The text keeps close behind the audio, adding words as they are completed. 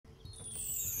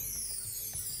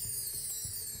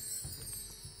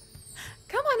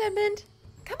on, Edmund.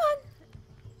 Come on.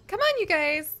 Come on, you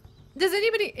guys. Does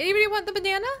anybody want the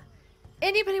banana?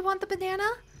 Anybody want the banana?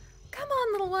 Come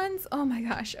on, little ones. Oh my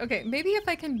gosh. Okay, maybe if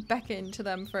I can beckon to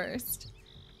them first.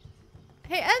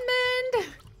 Hey,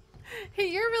 Edmund. Hey,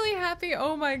 you're really happy.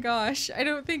 Oh my gosh. I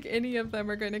don't think any of them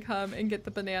are going to come and get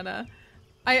the banana.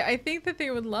 I think that they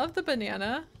would love the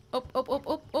banana. Oh, oh,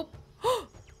 oh, oh, oh.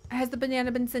 Has the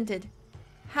banana been scented?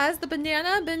 Has the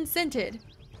banana been scented?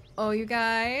 Oh, you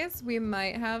guys, we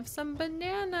might have some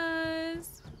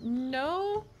bananas.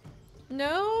 No?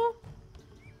 No?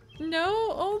 No?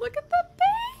 Oh, look at the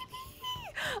baby!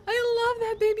 I love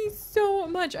that baby so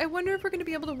much. I wonder if we're going to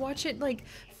be able to watch it, like,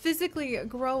 physically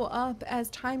grow up as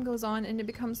time goes on and it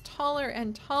becomes taller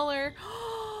and taller.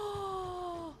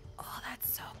 Oh, that's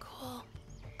so cool.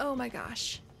 Oh my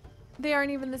gosh. They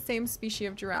aren't even the same species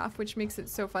of giraffe, which makes it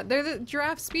so fun. They're the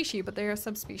giraffe species, but they're a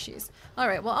subspecies. All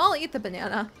right, well, I'll eat the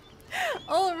banana.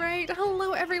 All right,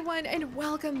 hello everyone, and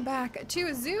welcome back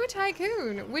to Zoo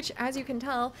Tycoon, which, as you can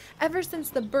tell, ever since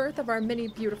the birth of our many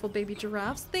beautiful baby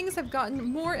giraffes, things have gotten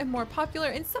more and more popular,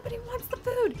 and somebody wants the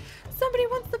food. Somebody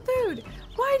wants the food.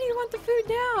 Why do you want the food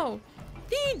now?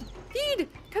 Feed, feed.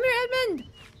 Come here, Edmund.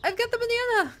 I've got the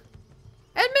banana.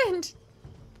 Edmund.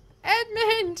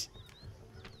 Edmund.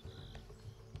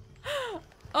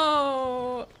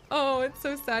 Oh, it's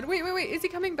so sad. Wait, is he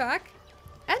coming back?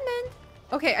 Edmund.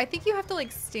 Okay, I think you have to like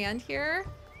stand here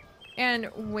and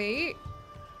wait.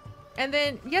 And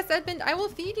then, yes, Edmund, I will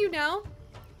feed you now.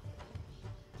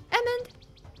 Edmund.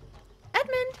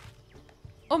 Edmund.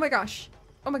 Oh my gosh.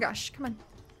 Oh my gosh, come on.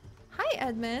 Hi,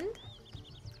 Edmund.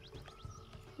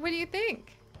 What do you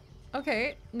think?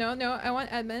 Okay, no, I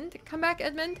want Edmund. Come back,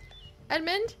 Edmund.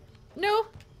 Edmund. No.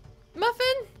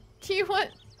 Muffin. Do you want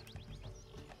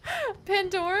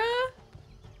Pandora?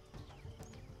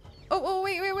 Oh,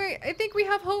 wait. I think we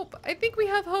have hope. I think we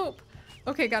have hope.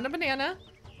 Okay, got a banana.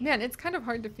 Man, it's kind of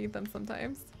hard to feed them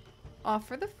sometimes.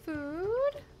 Offer the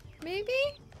food? Maybe?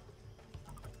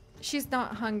 She's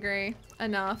not hungry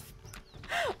enough.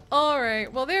 All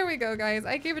right, well, there we go, guys.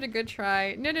 I gave it a good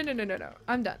try. No.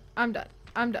 I'm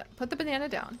done. Put the banana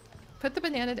down. Put the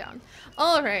banana down.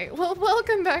 All right, well,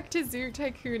 welcome back to Zoo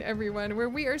Tycoon, everyone, where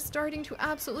we are starting to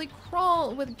absolutely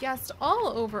crawl with guests all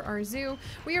over our zoo.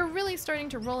 We are really starting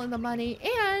to roll in the money,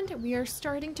 and we are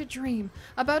starting to dream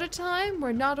about a time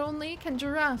where not only can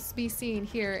giraffes be seen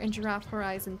here in Giraffe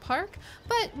Horizon Park,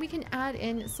 but we can add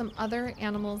in some other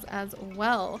animals as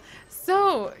well.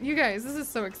 So, you guys, this is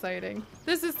so exciting.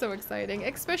 This is so exciting,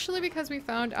 especially because we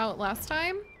found out last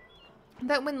time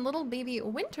that when little baby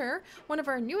Winter, one of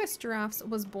our newest giraffes,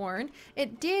 was born,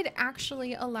 it did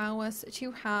actually allow us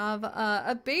to have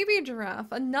a baby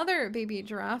giraffe, another baby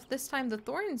giraffe, this time the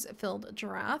thorns-filled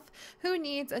giraffe, who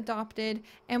needs adopted,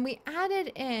 and we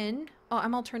added in, oh,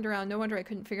 I'm all turned around, no wonder I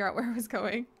couldn't figure out where I was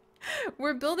going.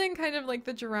 We're building kind of like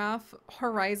the Giraffe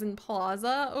Horizon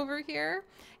Plaza over here,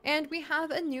 and we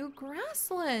have a new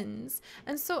grasslands.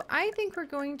 And so I think we're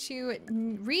going to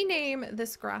rename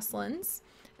this grasslands.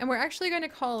 And we're actually going to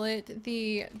call it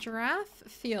the Giraffe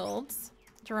Fields,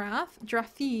 Giraffe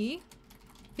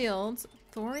Fields,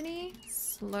 Thorny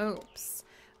Slopes.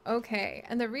 Okay,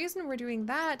 and the reason we're doing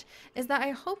that is that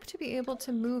I hope to be able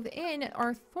to move in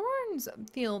our Thorns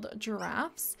Field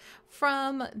giraffes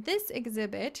from this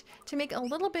exhibit to make a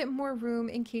little bit more room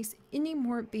in case any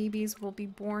more babies will be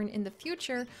born in the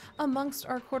future amongst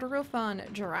our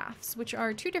Kordofan giraffes, which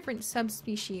are two different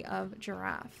subspecies of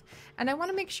giraffe. And I want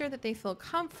to make sure that they feel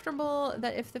comfortable,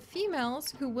 that if the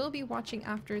females who will be watching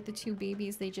after the two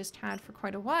babies they just had for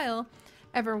quite a while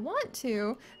ever want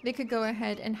to, they could go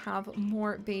ahead and have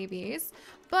more babies.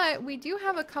 But we do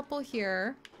have a couple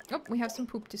here. Oh, we have some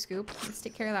poop to scoop. Let's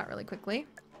take care of that really quickly.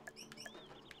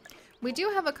 We do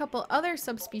have a couple other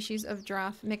subspecies of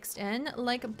giraffe mixed in,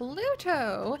 like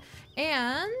Bluto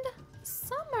and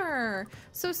Summer.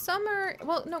 So Summer,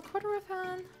 well, no,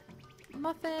 Kordofan,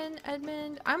 Muffin,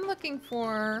 Edmund. I'm looking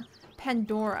for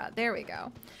Pandora. There we go.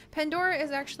 Pandora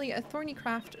is actually a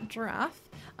thorny-craft giraffe.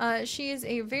 She is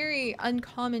a very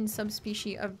uncommon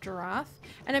subspecies of giraffe,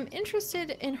 and I'm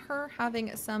interested in her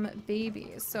having some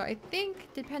babies. So I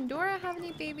think, did Pandora have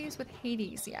any babies with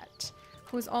Hades yet?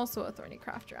 Who is also a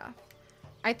thorny-craft giraffe.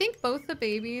 I think both the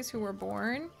babies who were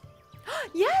born...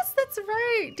 Yes, that's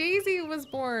right! Daisy was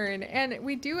born, and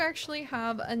we do actually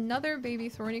have another baby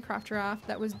thorny-craft giraffe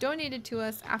that was donated to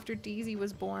us after Daisy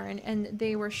was born, and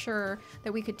they were sure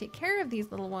that we could take care of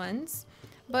these little ones.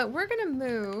 But we're gonna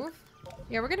move...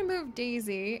 Yeah, we're gonna move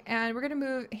Daisy, and we're gonna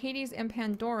move Hades and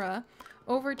Pandora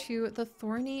over to the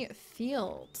Thorny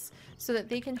Fields so that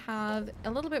they can have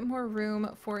a little bit more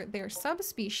room for their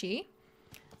subspecies.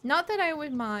 Not that I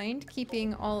would mind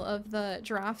keeping all of the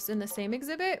giraffes in the same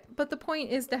exhibit, but the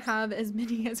point is to have as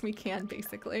many as we can,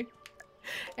 basically.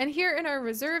 And here in our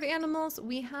reserve animals,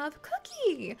 we have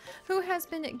Cookie, who has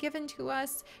been given to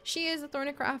us. She is a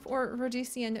Thornicraft or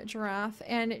Rhodesian giraffe,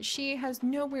 and she has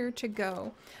nowhere to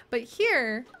go. But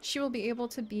here, she will be able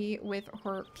to be with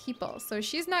her people. So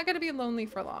she's not going to be lonely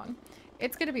for long.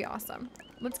 It's going to be awesome.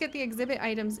 Let's get the exhibit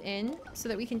items in so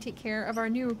that we can take care of our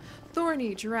new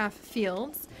Thorny giraffe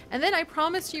fields. And then I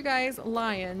promised you guys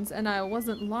lions, and I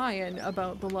wasn't lying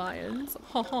about the lions.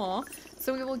 Haha.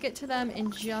 So we will get to them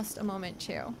in just a moment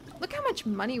too. Look how much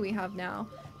money we have now.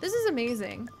 This is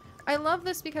amazing. I love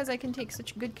this because I can take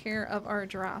such good care of our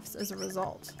giraffes as a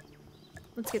result.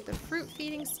 Let's get the fruit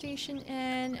feeding station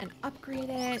in and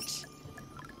upgrade it.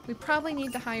 We probably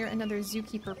need to hire another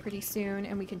zookeeper pretty soon,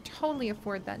 and we can totally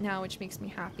afford that now, which makes me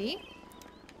happy.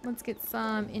 Let's get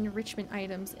some enrichment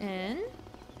items in.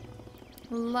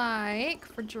 Like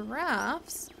for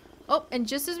giraffes. Oh, and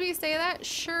just as we say that,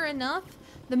 sure enough,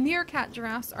 the meerkat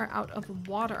giraffes are out of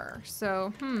water.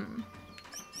 So,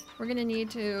 we're gonna need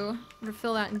to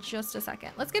refill that in just a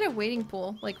second. Let's get a wading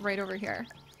pool, like right over here.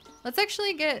 Let's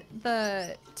actually get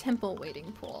the temple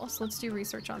wading pool. So let's do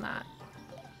research on that.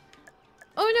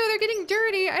 Oh no, they're getting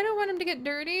dirty. I don't want them to get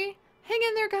dirty. Hang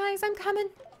in there, guys. I'm coming.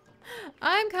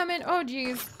 I'm coming. Oh,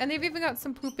 geez. And they've even got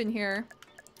some poop in here.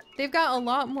 They've got a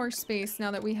lot more space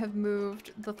now that we have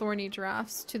moved the thorny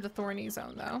giraffes to the thorny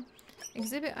zone, though.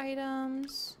 Exhibit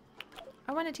items.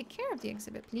 I want to take care of the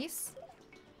exhibit, please.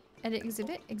 Edit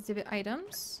exhibit. Exhibit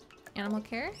items. Animal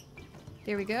care.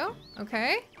 There we go.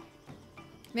 Okay.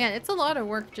 Man, it's a lot of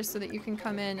work just so that you can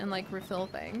come in and, like, refill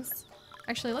things.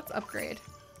 Actually, let's upgrade.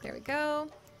 There we go.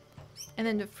 And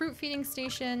then the fruit feeding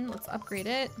station. Let's upgrade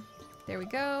it. There we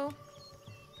go.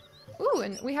 Ooh,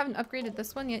 and we haven't upgraded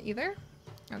this one yet either.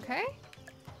 Okay.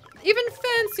 Even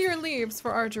fancier leaves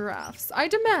for our giraffes. I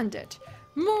demand it.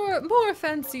 More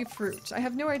fancy fruit. I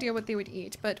have no idea what they would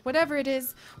eat, but whatever it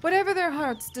is, whatever their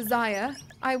hearts desire,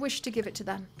 I wish to give it to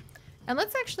them. And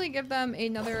let's actually give them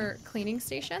another cleaning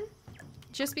station,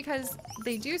 just because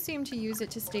they do seem to use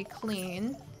it to stay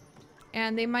clean.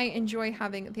 And they might enjoy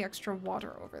having the extra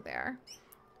water over there.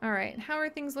 Alright, how are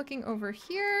things looking over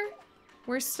here?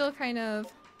 We're still kind of...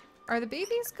 Are the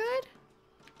babies good?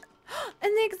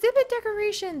 And the exhibit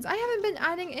decorations! I haven't been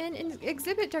adding in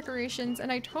exhibit decorations,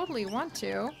 and I totally want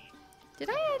to. Did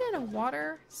I add in a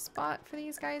water spot for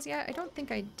these guys yet? I don't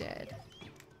think I did.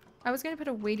 I was going to put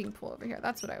a wading pool over here.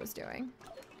 That's what I was doing.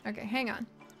 Okay, hang on.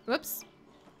 Whoops.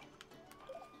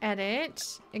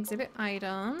 Edit, exhibit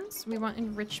items. We want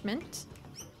enrichment.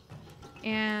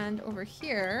 And over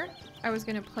here, I was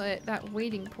gonna put that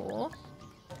wading pool.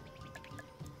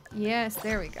 Yes,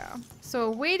 there we go. So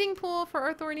a wading pool for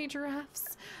our thorny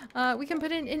giraffes. We can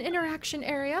put in an interaction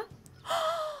area.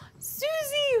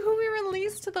 Susie, who we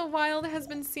released to the wild, has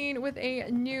been seen with a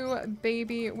new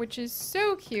baby, which is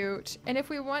so cute. And if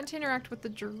we want to interact with the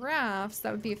giraffes,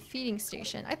 that would be a feeding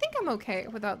station. I think I'm okay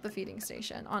without the feeding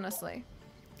station, honestly.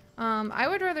 I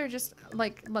would rather just,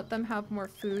 like, let them have more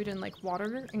food and, like,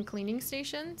 water and cleaning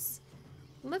stations.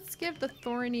 Let's give the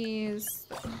Thornies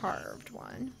the carved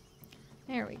one.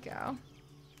 There we go.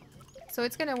 So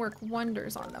it's gonna work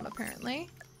wonders on them, apparently.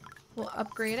 We'll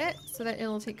upgrade it so that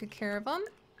it'll take good care of them.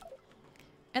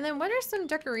 And then what are some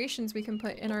decorations we can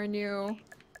put in our new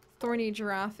Thorny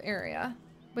giraffe area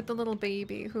with the little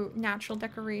baby who... Natural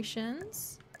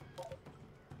decorations.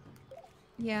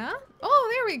 Yeah?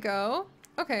 Oh, there we go.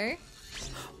 Okay.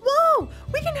 Whoa!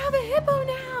 We can have a hippo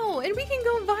now! And we can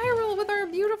go viral with our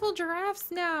beautiful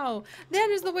giraffes now! That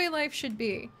is the way life should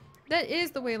be. That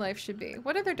is the way life should be.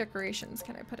 What other decorations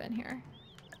can I put in here?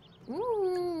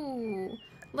 Ooh!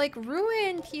 Like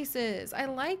ruin pieces! I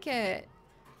like it!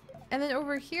 And then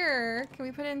over here, can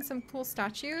we put in some cool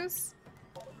statues?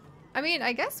 I mean,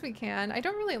 I guess we can. I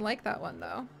don't really like that one,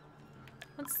 though.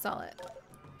 Let's sell it.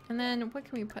 And then what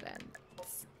can we put in?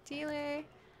 Stele.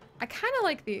 I kind of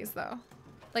like these, though.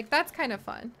 Like, that's kind of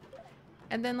fun.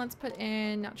 And then let's put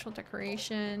in natural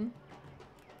decoration.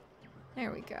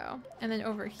 There we go. And then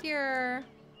over here,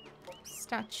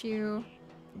 statue.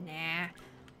 Nah.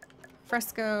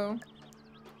 Fresco.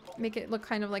 Make it look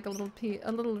kind of like a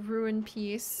little ruin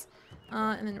piece.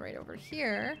 And then right over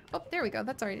here. Oh, there we go.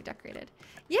 That's already decorated.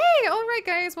 Yay! All right,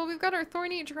 guys. Well, we've got our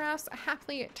thorny giraffes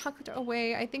happily tucked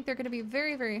away. I think they're going to be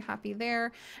very, very happy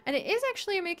there. And it is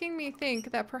actually making me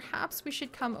think that perhaps we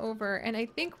should come over. And I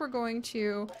think we're going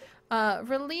to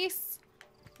release,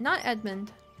 not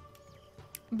Edmund,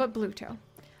 but Bluto.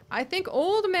 I think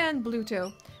old man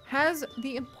Bluto has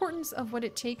the importance of what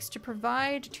it takes to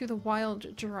provide to the wild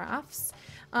giraffes.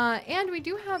 And we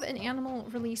do have an animal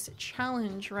release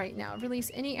challenge right now. Release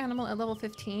any animal at level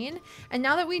 15. And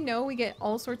now that we know, we get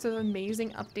all sorts of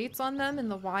amazing updates on them in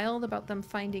the wild about them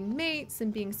finding mates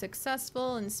and being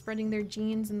successful and spreading their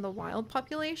genes in the wild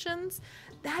populations.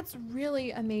 That's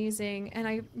really amazing, and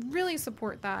I really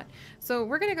support that. So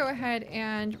we're gonna go ahead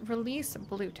and release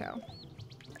Bluto.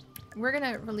 We're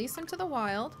gonna release him to the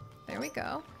wild. There we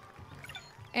go.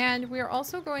 And we're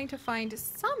also going to find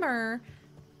Summer.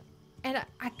 And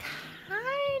I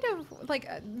kind of, like,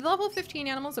 level 15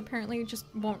 animals apparently just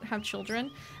won't have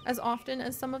children as often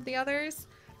as some of the others.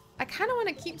 I kind of want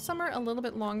to keep Summer a little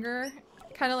bit longer,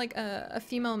 kind of like a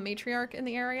female matriarch in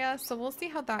the area, so we'll see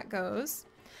how that goes.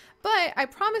 But I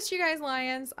promised you guys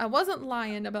lions. I wasn't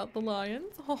lying about the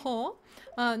lions.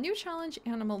 New challenge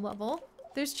animal level.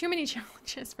 There's too many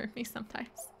challenges for me sometimes.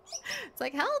 It's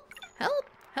like, help, help,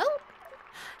 help.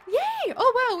 Yay!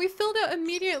 Oh wow, we filled out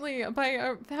immediately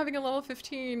by having a level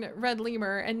 15 red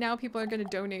lemur, and now people are going to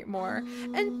donate more.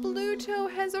 And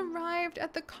Bluto has arrived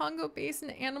at the Congo Basin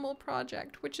Animal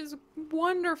Project, which is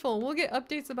wonderful. We'll get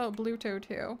updates about Bluto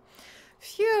too.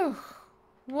 Phew.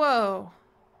 Whoa.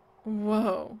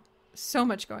 Whoa. So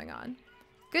much going on.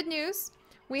 Good news.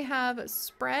 We have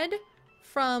spread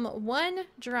from one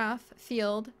giraffe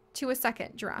field to a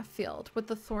second giraffe field with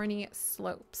the Thorny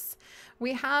slopes.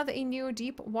 We have a new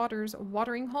deep waters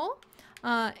watering hole.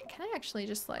 Can I actually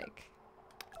just like...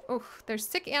 Oh, there's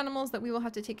sick animals that we will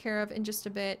have to take care of in just a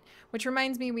bit, which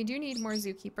reminds me we do need more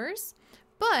zookeepers.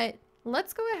 But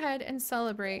let's go ahead and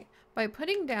celebrate by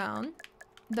putting down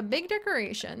the big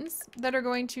decorations that are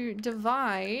going to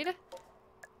divide...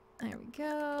 There we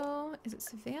go. Is it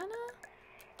Savannah?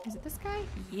 Is it this guy?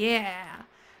 Yeah.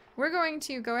 We're going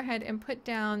to go ahead and put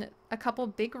down a couple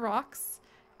big rocks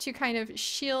to kind of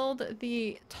shield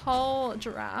the tall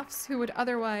giraffes who would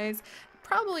otherwise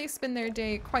probably spend their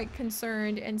day quite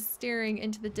concerned and staring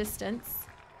into the distance.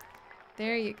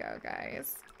 There you go,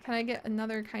 guys. Can I get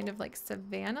another kind of like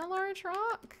Savannah large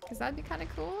rock? Because that'd be kind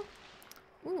of cool.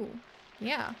 Ooh,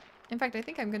 yeah. In fact, I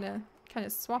think I'm going to kind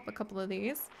of swap a couple of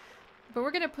these. But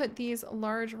we're going to put these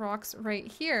large rocks right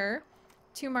here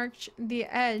to mark the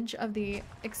edge of the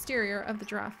exterior of the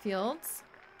giraffe fields.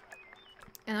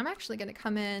 And I'm actually going to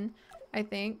come in, I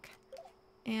think,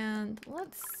 and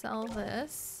let's sell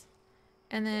this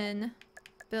and then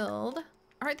build.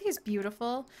 Aren't these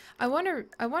beautiful? I want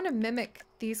to mimic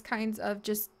these kinds of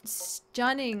just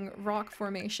stunning rock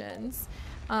formations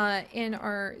in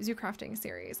our zoo crafting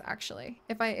series, actually.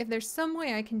 If there's some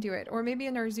way I can do it, or maybe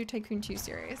in our Zoo Tycoon 2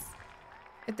 series.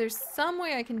 If there's some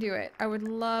way I can do it, I would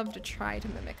love to try to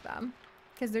mimic them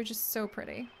because they're just so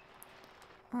pretty.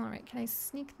 All right, can I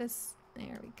sneak this?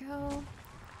 There we go.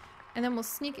 And then we'll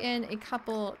sneak in a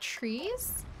couple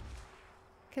trees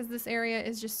because this area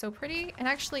is just so pretty. And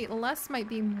actually, less might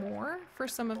be more for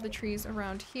some of the trees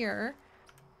around here.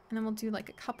 And then we'll do like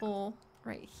a couple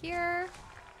right here.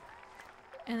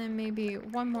 And then maybe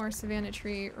one more Savannah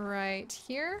tree right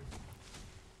here.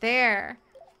 There.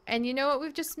 And you know what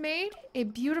we've just made? A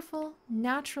beautiful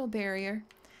natural barrier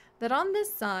that on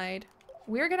this side,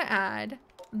 we're gonna add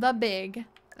the big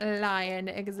lion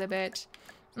exhibit.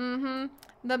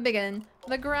 The biggin.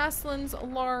 The grasslands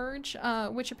large,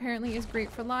 which apparently is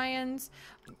great for lions,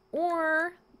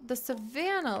 or the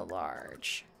Savannah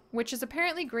large, which is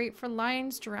apparently great for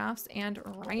lions, giraffes, and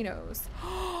rhinos.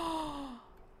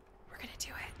 We're gonna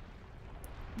do it.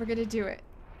 We're gonna do it.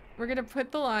 We're gonna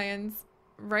put the lions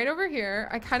right over here.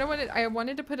 I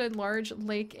wanted to put a large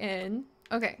lake in.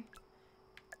 Okay.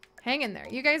 Hang in there.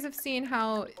 You guys have seen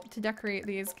how to decorate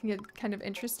these can get kind of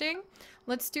interesting.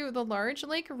 Let's do the large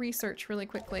lake research really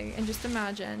quickly and just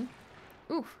imagine.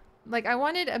 Ooh, like I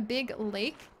wanted a big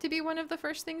lake to be one of the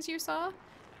first things you saw.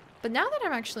 But now that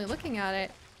I'm actually looking at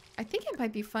it, I think it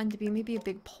might be fun to be maybe a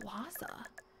big plaza.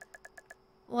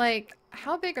 Like,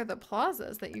 how big are the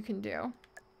plazas that you can do?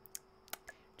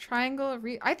 Triangle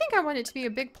I think I want it to be a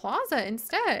big plaza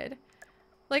instead.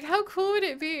 Like, how cool would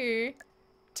it be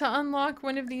to unlock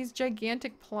one of these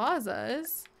gigantic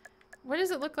plazas? What does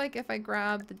it look like if I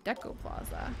grab the Deco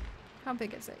Plaza? How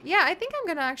big is it? Yeah, I think I'm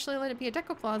gonna actually let it be a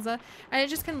Deco Plaza, and it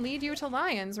just can lead you to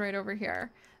lions right over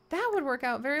here. That would work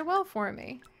out very well for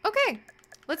me. Okay,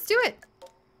 let's do it.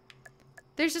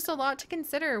 There's just a lot to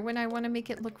consider when I want to make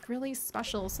it look really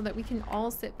special so that we can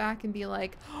all sit back and be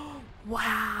like, oh,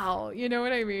 wow, you know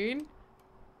what I mean?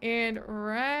 And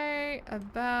right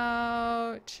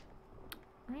about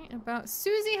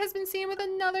Susie has been seen with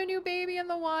another new baby in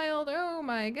the wild. Oh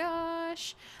my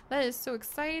gosh, that is so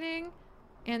exciting.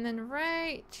 And then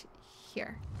right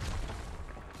here.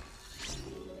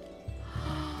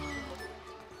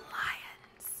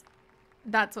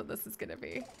 That's what this is gonna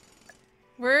be.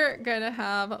 We're gonna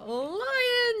have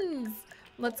lions!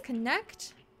 Let's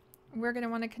connect. We're gonna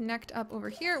wanna connect up over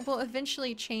here. We'll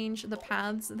eventually change the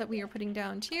paths that we are putting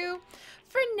down too.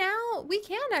 For now, we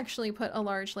can actually put a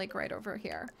large lake right over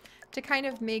here to kind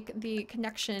of make the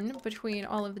connection between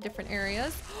all of the different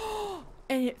areas.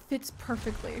 And it fits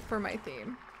perfectly for my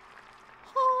theme.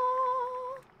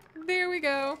 Oh, there we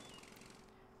go.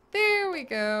 There we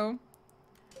go.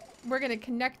 We're gonna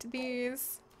connect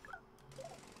these.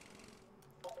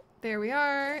 There we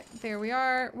are. There we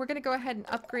are. We're gonna go ahead and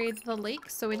upgrade the lake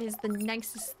so it is the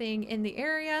nicest thing in the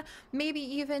area. Maybe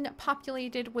even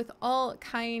populated with all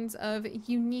kinds of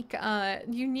unique,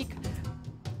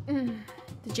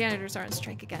 The janitors are on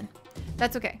strike again.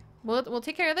 That's okay. We'll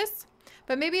take care of this.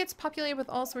 But maybe it's populated with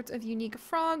all sorts of unique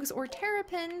frogs or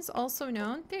terrapins, also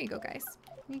known. There you go, guys.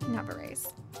 You can have a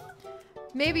raise.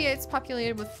 Maybe it's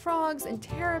populated with frogs and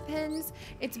terrapins.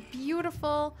 It's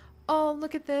beautiful. Oh,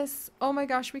 look at this. Oh my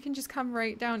gosh, we can just come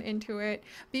right down into it.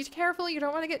 Be careful, you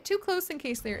don't want to get too close in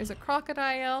case there is a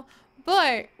crocodile.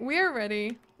 But we're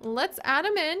ready. Let's add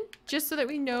them in, just so that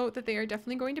we know that they are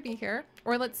definitely going to be here.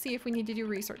 Or let's see if we need to do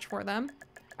research for them.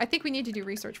 I think we need to do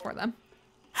research for them.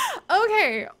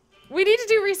 Okay, we need to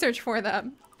do research for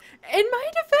them. In my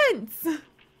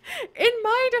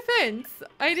defense,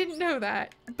 I didn't know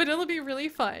that, but it'll be really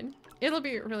fun. It'll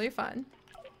be really fun.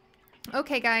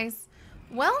 Okay, guys.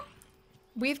 Well,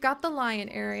 we've got the lion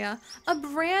area, a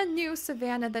brand new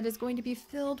savanna that is going to be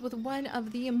filled with one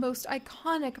of the most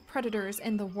iconic predators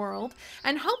in the world,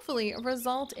 and hopefully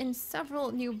result in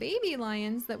several new baby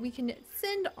lions that we can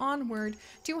send onward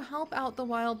to help out the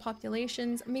wild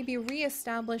populations, maybe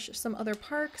reestablish some other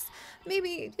parks,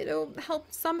 maybe, you know, help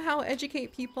somehow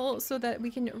educate people so that we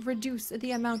can reduce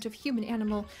the amount of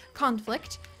human-animal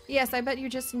conflict. Yes, I bet you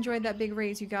just enjoyed that big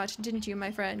raise you got, didn't you,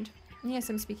 my friend?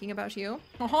 Yes, I'm speaking about you.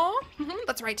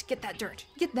 That's right. Get that dirt.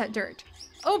 Get that dirt.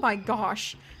 Oh my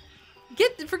gosh.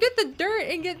 Forget the dirt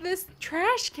and get this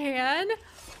trash can.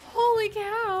 Holy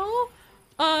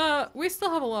cow. We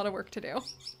still have a lot of work to do.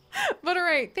 But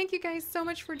alright, thank you guys so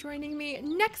much for joining me.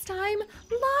 Next time,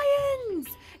 lions!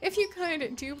 If you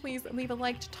could, do please leave a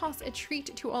like to toss a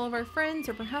treat to all of our friends,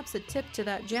 or perhaps a tip to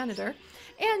that janitor.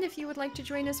 And if you would like to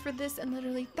join us for this and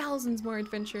literally thousands more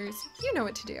adventures, you know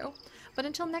what to do. But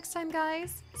until next time,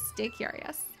 guys, stay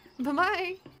curious.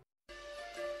 Bye-bye!